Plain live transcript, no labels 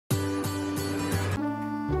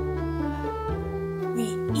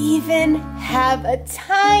even have a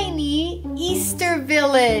tiny Easter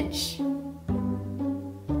village.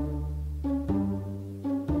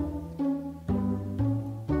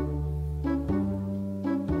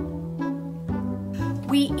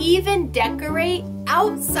 We even decorate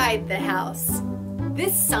outside the house.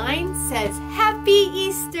 This sign says Happy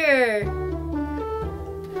Easter.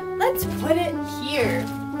 Let's put it here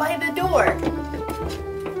by the door.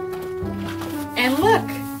 And look,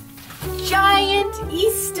 giant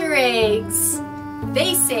Easter eggs.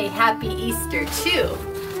 They say Happy Easter too.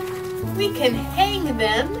 We can hang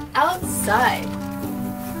them outside.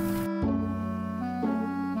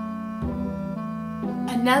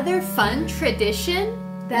 Another fun tradition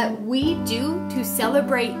that we do to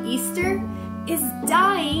celebrate Easter is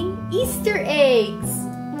dyeing Easter eggs.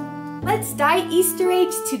 Let's dye Easter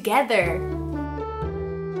eggs together.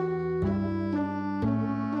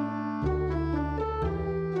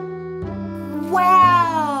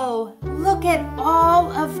 Wow! Look at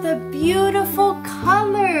all of the beautiful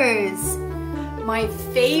colors. My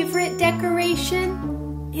favorite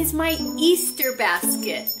decoration is my Easter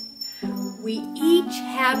basket. We each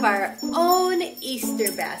have our own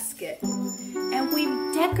Easter basket, and we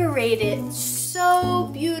decorate it so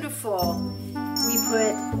beautiful. We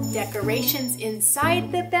put decorations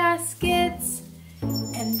inside the baskets,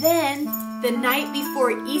 and then the night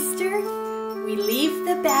before Easter, we leave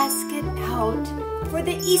the basket out for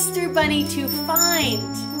the Easter Bunny to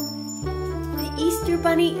find. The Easter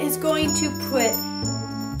Bunny is going to put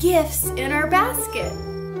gifts in our basket.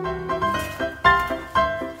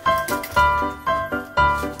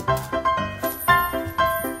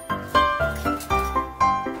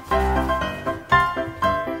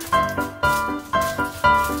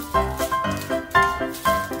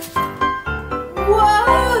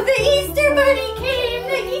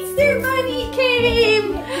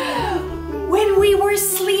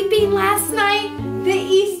 Last night, the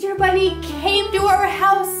Easter Bunny came to our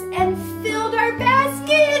house and filled our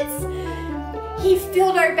baskets. He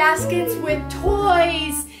filled our baskets with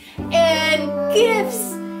toys and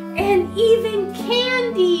gifts and even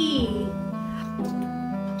candy.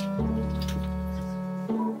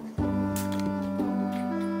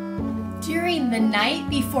 During the night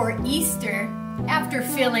before Easter, after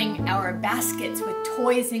filling our baskets with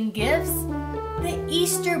toys and gifts, the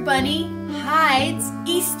Easter Bunny hides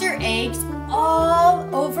Easter eggs all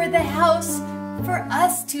over the house for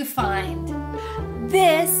us to find.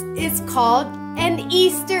 This is called an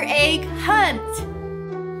Easter egg hunt.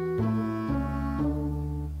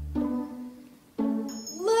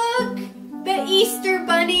 Look, the Easter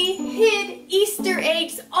Bunny hid Easter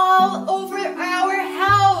eggs all over our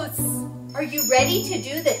house. Are you ready to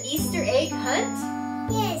do the Easter egg hunt?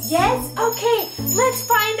 Yes. Yes? Okay, let's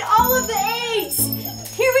find all of the eggs.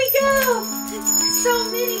 Here we go. So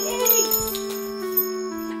many eggs.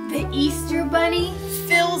 The Easter Bunny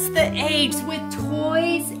fills the eggs with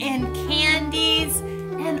toys and candies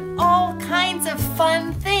and all kinds of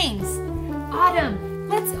fun things. Autumn,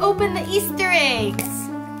 let's open the Easter eggs.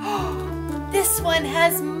 This one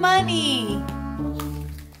has money.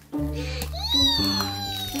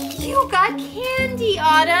 You got candy,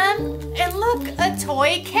 Autumn. And look, a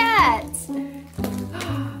toy cat.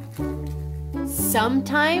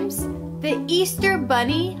 Sometimes the Easter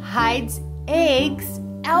Bunny hides eggs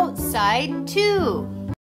outside too.